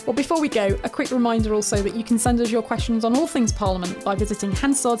 Well, before we go, a quick reminder also that you can send us your questions on all things Parliament by visiting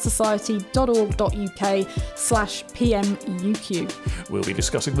hansardsociety.org.uk/PMEUQ. We'll be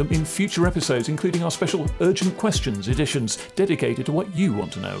discussing them in future episodes, including our special Urgent Questions editions dedicated to what you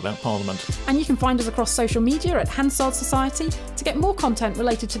want to know about Parliament. And you can find us across social media at Hansard Society to get more content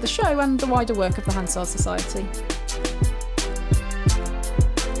related to the show and the wider work of the Hansard Society.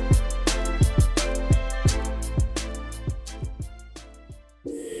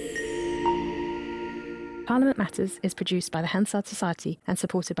 Parliament Matters is produced by the Hansard Society and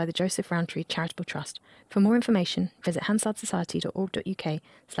supported by the Joseph Rowntree Charitable Trust. For more information, visit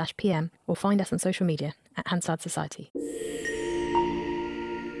hansardsociety.org.uk/PM or find us on social media at Hansard Society.